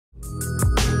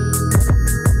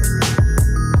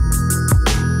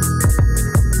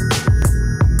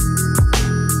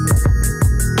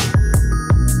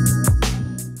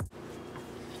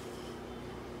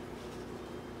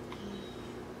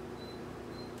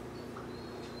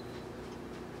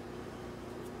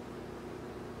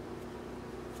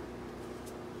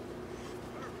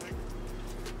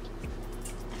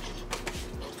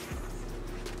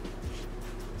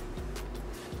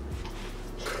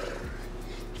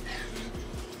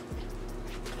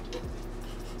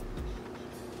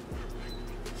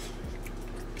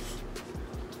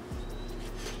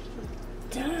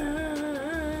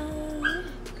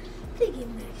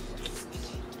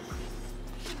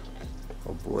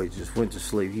Boy just went to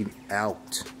sleep. He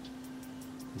out.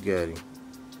 Got him.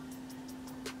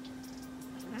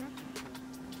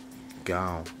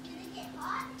 Gone.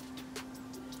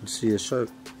 You see his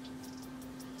shirt?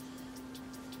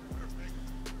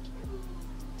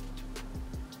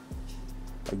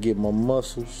 I get my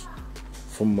muscles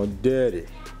from my daddy.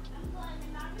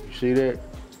 You see that?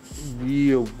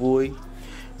 Yeah, boy.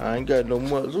 I ain't got no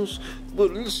muscles,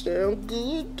 but it sound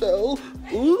good though.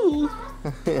 Ooh.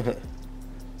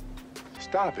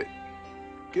 Stop it.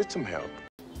 Get some help.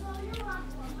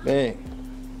 Man,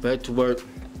 back to work.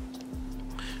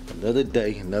 Another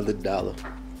day, another dollar.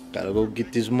 Gotta go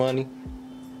get this money.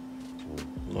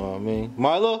 You know what I mean?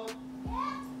 Milo,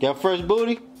 got fresh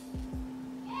booty?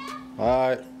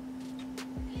 Alright.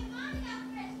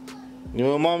 You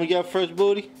know mommy got fresh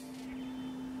booty?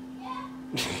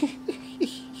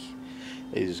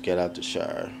 They just got out the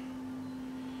shower.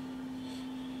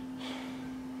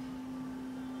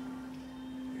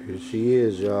 Here she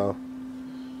is, y'all.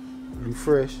 You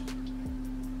fresh?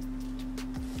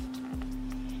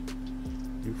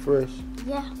 You fresh?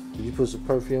 Yeah. Did you put some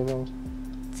perfume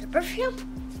on? It's a perfume?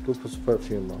 Go put some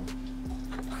perfume on.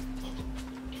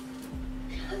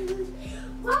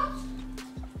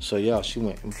 So y'all, she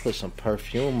went and put some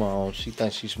perfume on. She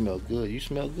thinks she smelled good. You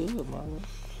smell good, Mama.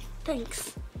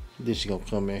 Thanks. Then she gonna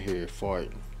come in here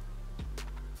farting.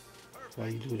 Why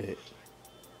you do that?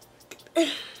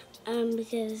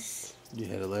 Because... You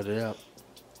had to let it out.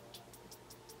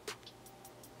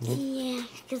 Yeah,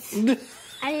 because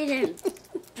I didn't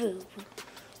poop.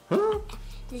 Huh?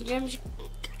 The germs...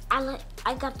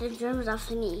 I got the germs off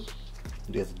of me.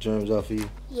 You got the germs off of you?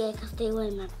 Yeah, because they were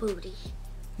in my booty.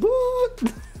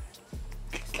 What?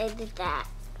 They did that.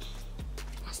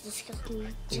 That's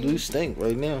disgusting. You stink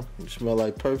right now. You smell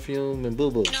like perfume and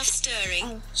boo-boo. Enough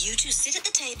stirring. You two sit at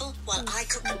the table while I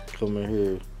cook Come in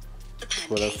here the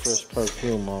with that pancakes. fresh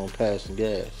perfume on, passing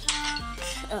gas.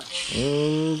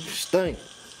 Stink.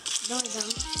 No, I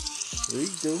don't. There you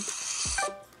do.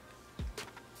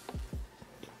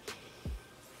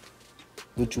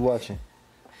 What you watching?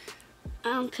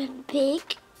 Peppa Pig.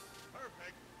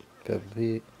 Peppa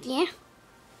Pig. Yeah.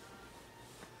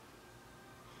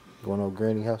 Going over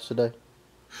Granny house today?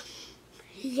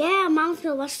 Yeah, Mom's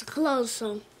gonna wash the clothes,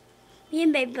 so me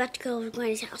and Baby about to go over to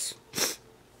Granny's house.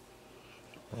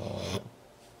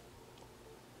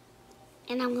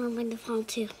 And I'm gonna bring the phone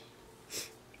too.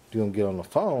 You gonna get on the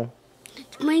phone?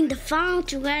 Bring the phone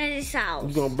to Granny's house.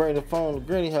 You gonna bring the phone to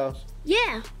Granny house?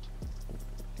 Yeah.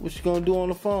 What you gonna do on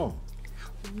the phone?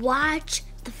 Watch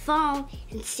the phone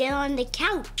and sit on the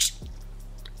couch.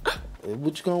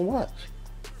 What you gonna watch?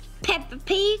 Peppa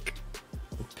Pig.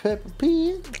 Peppa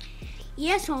Pig?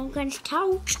 Yes, on Granny's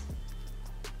couch.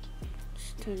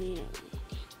 Just turn it on.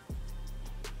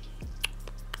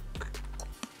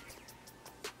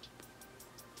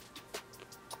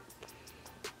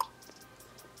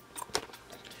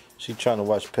 She trying to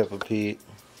watch Peppa Pig.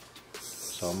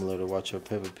 So I'm gonna let her watch her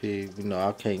Peppa Pig. You know,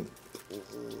 I can't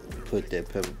put that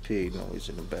Peppa Pig noise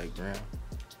in the background.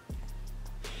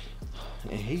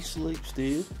 And he sleeps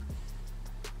still.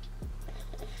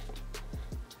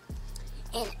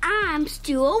 And I'm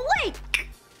still awake.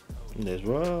 That's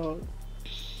right.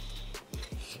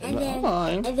 And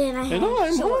then I'm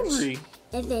have shorts. hungry.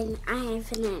 And then I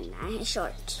have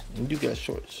shorts. And you got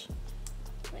shorts.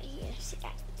 Right here, see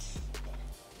that?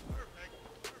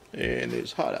 And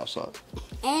it's hot outside.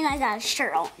 And I got a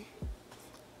shirt on.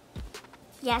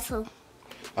 Yeah, so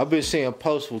I've been seeing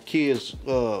posts with kids,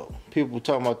 people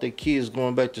talking about their kids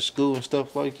going back to school and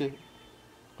stuff like that.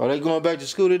 Are they going back to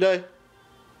school today?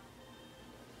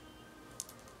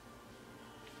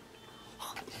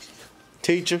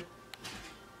 Teacher?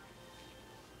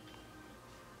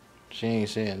 She ain't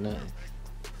saying nothing.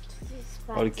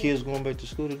 Are the kids going back to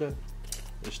school today?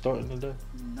 They're starting today?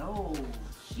 No,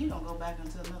 she don't go back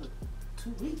until another 2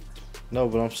 weeks. No,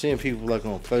 but I'm seeing people like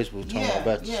on Facebook talking about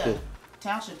back to school.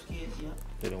 Township kids, yeah.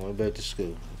 They done went back to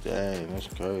school. Dang, that's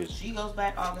crazy. She goes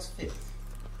back August 5th.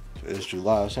 It's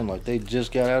July. It seems like they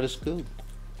just got out of school.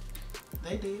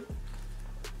 They did.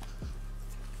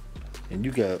 And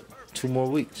you got 2 more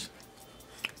weeks.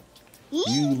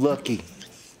 You lucky.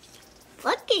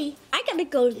 lucky. I gotta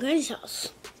go to Granny's house.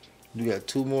 You got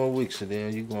 2 more weeks and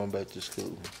then you going back to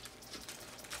school.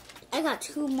 I got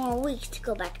 2 more weeks to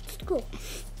go back to school.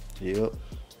 Yep.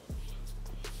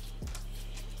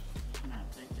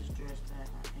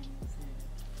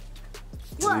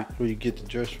 What? Where you get the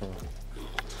dress from?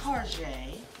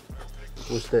 Target.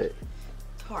 What's that?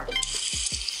 Target. I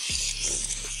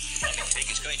think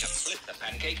it's going to flip the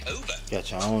pancake over.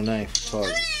 Got your own name for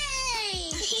Target.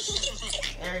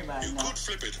 Everybody You knows. could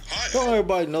flip it higher. Don't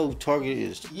everybody know who Target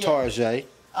is? Yeah. Tarjay.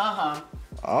 Uh-huh.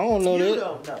 I don't know You that.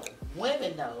 don't know.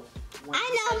 Women know. When I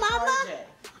you know, say Mama. Target,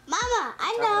 Mama,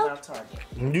 I talk know. about Target.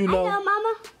 You know? I know,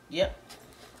 Mama. Yep.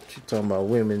 She talking about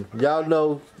women. Y'all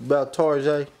know about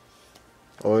Tarjay?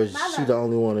 Or is she Mama. the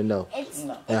only one to know? It's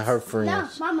No. And her no,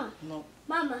 friends. Mama. No.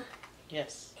 Mama.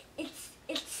 Yes. It's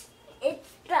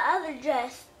the other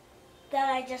dress that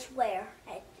I just wear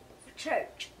at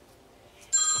church.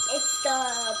 It's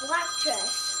the black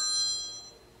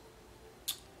dress.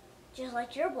 Just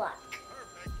like you're black.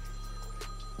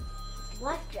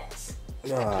 Black dress.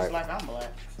 Just Alright. like I'm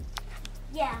black.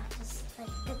 Yeah, just like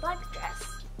the black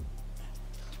dress.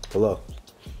 Hello.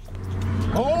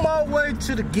 On my way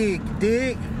to the gig, you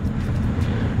dig?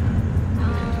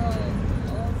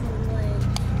 All the way.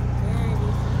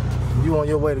 Daddy. You on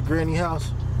your way to Granny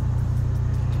house?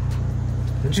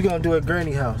 What you gonna do at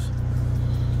Granny house?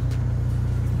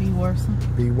 Be worse.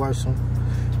 Be worse.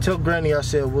 Tell Granny I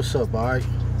said what's up, alright?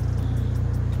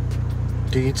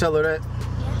 Can you tell her that?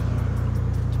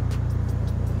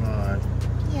 Alright.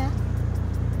 Yeah.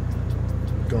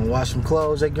 Gonna wash some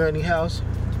clothes at Granny house?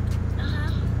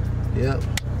 Uh-huh. Yep.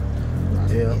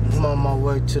 Yeah, I'm on my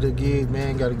way to the gig,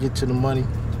 man. Gotta get to the money.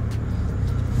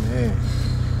 Man,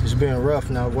 it's been rough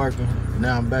now working.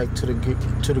 Now I'm back to the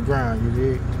grind, you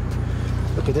dig?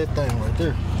 Look at that thing right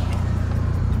there.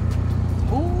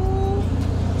 Ooh.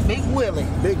 Big Willie.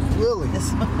 Big Willie.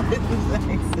 That's what the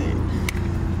thing said.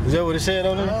 Is that what it said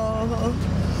on there? Uh-huh.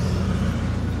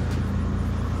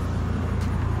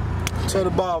 Tell the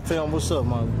ball fam what's up,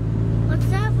 man.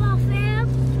 What's up, my fam?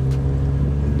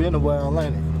 Been a while,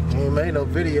 ain't it? Ain't made no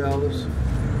videos.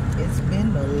 It's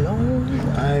been a long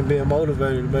time. I ain't been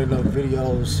motivated to make no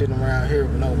videos sitting around here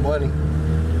with no money.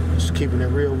 Just keeping it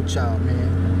real with y'all,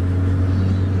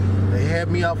 man. They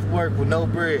had me off work with no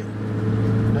bread.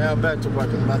 Now I'm back to work.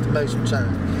 I'm about to make some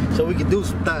change so we can do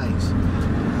some things.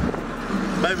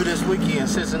 Maybe this weekend,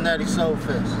 Cincinnati Soul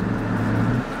Fest.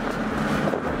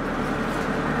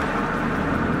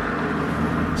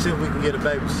 See if we can get a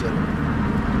babysitter.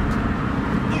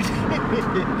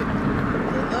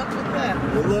 Good luck with that.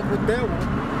 Good luck with that one.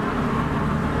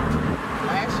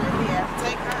 Last year we had to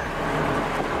take her.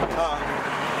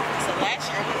 So last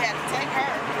year we had to take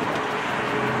her.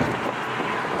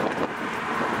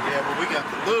 Yeah, but we got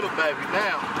the little baby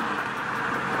now.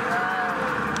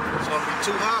 It's gonna be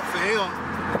too hot for him.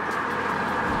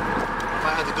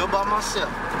 Might have to go by myself.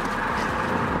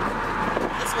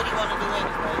 That's what he want to do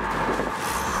anyway.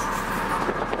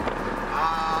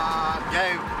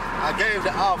 I gave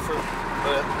the offer,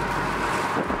 but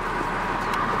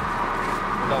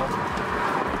no,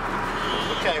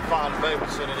 we can't find a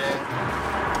babysitter there.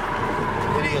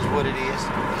 It is what it is.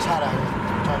 It's hot out here.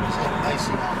 Turn this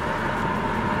AC on.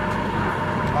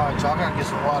 All right, y'all, I gotta get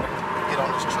some water. Get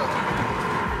on this truck.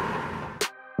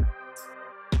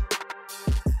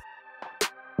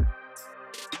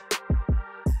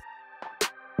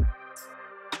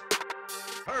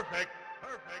 Perfect.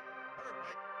 Perfect.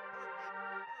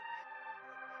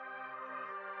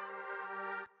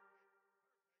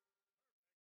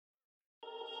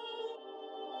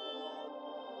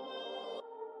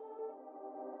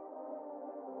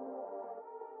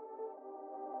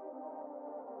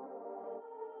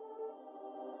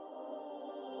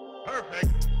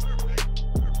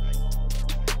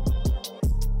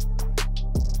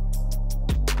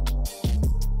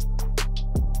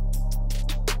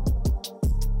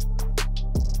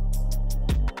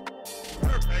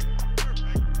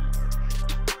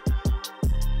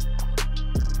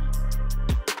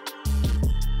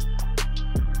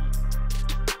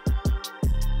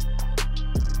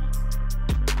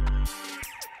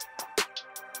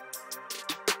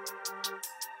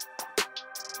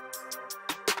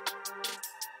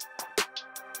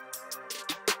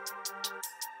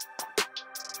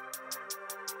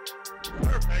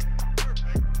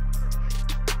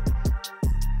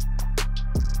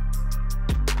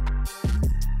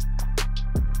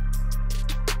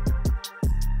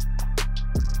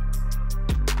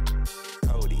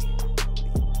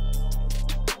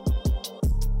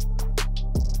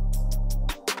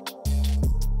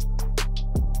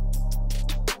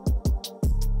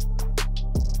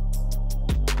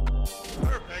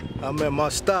 I'm at my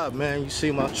stop, man. You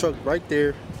see my truck right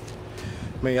there.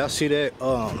 Man, y'all see that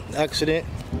accident?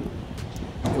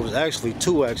 It was actually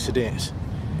two accidents.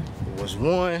 It was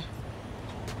one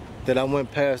that I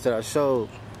went past that I showed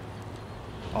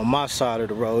on my side of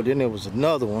the road. Then there was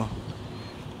another one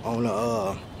on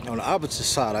the opposite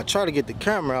side. I tried to get the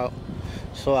camera out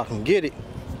so I can get it,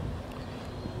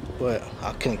 but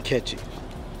I couldn't catch it.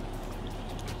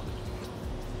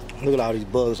 Look at all these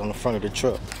bugs on the front of the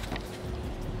truck.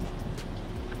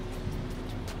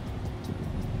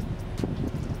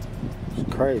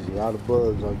 It's crazy, all the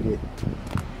bugs I get.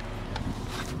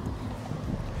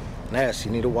 Nasty,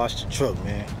 need to wash the truck,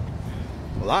 man.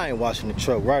 Well, I ain't washing the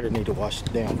truck. Ryder need to wash the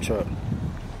damn truck.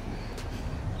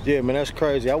 Yeah, man, that's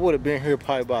crazy. I would have been here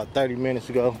probably about 30 minutes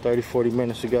ago, 30, 40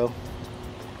 minutes ago.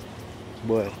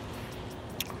 But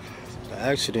the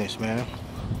accidents, man,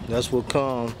 that's what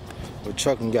comes with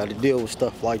trucking. Got to deal with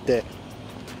stuff like that.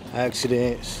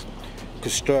 Accidents,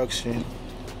 construction,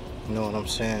 you know what I'm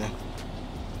saying?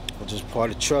 It's just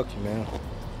part of trucking, man.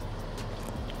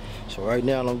 So right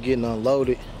now I'm getting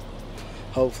unloaded.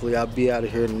 Hopefully I'll be out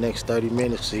of here in the next 30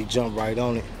 minutes so he jump right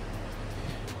on it.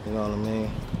 You know what I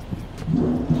mean?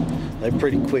 They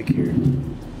pretty quick here.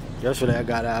 Yesterday I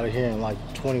got out of here in like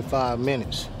 25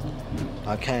 minutes.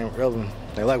 I came early.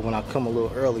 They like when I come a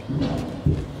little early.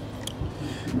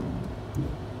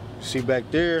 See back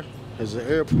there is the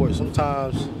airport.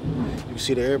 Sometimes you can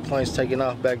see the airplanes taking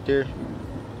off back there.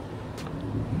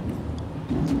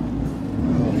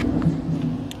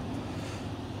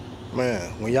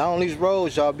 Man, when y'all on these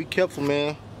roads, y'all be careful,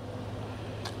 man.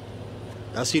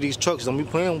 I see these trucks. Don't be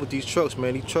playing with these trucks,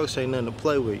 man. These trucks ain't nothing to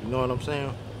play with. You know what I'm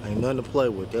saying? Ain't nothing to play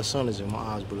with. That sun is in my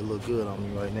eyes, but it look good on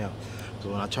me right now. So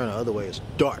when I turn the other way, it's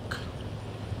dark.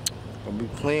 Don't be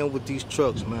playing with these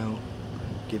trucks, man.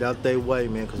 Get out their way,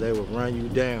 man, because they will run you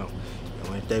down.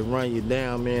 And if they run you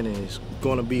down, man, and it's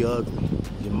gonna be ugly.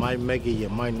 You might make it, you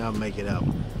might not make it out. You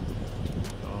know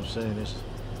what I'm saying?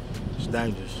 It's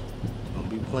dangerous. Don't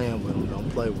be playing with them. Don't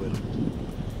play with them.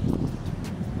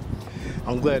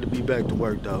 I'm glad to be back to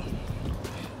work, though.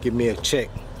 Give me a check.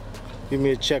 Give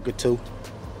me a check or two.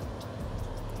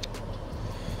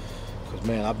 Cause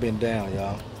man, I've been down,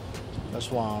 y'all. That's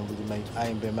why I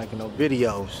ain't been making no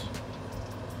videos.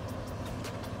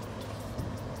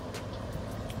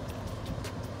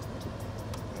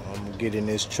 I'm gonna get in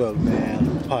this truck,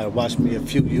 man. Probably watch me a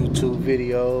few YouTube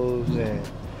videos and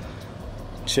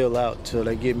chill out till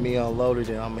they get me unloaded,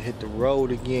 and I'm gonna hit the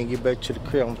road again, get back to the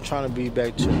crib. I'm trying to be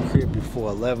back to the crib before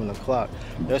 11 o'clock.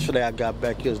 Yesterday I got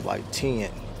back, it was like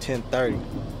 10:30.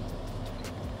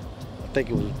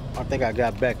 I think I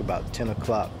got back about 10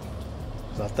 o'clock.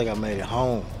 So I think I made it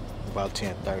home about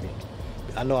 10:30.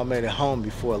 I know I made it home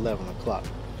before 11 o'clock.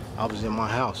 I was in my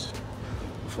house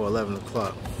before 11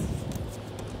 o'clock.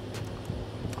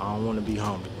 I don't want to be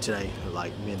home today at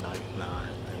like midnight. Nah, I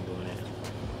ain't doing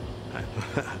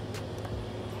that.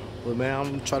 But man,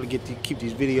 I'm gonna try to keep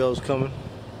these videos coming.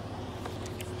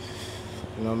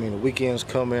 You know what I mean? The weekend's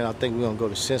coming. I think we're gonna go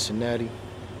to Cincinnati.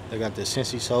 They got the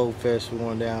Cincy Soul Fest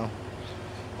going down.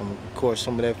 I'm gonna record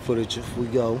some of that footage if we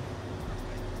go.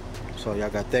 So y'all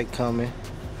got that coming.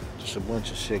 Just a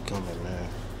bunch of shit coming, man.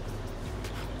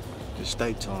 Just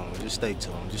stay tuned. Just stay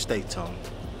tuned. Just stay tuned.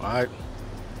 All right.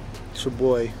 It's your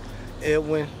boy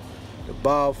Edwin, the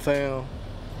Bob fam.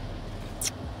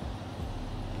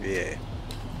 Yeah.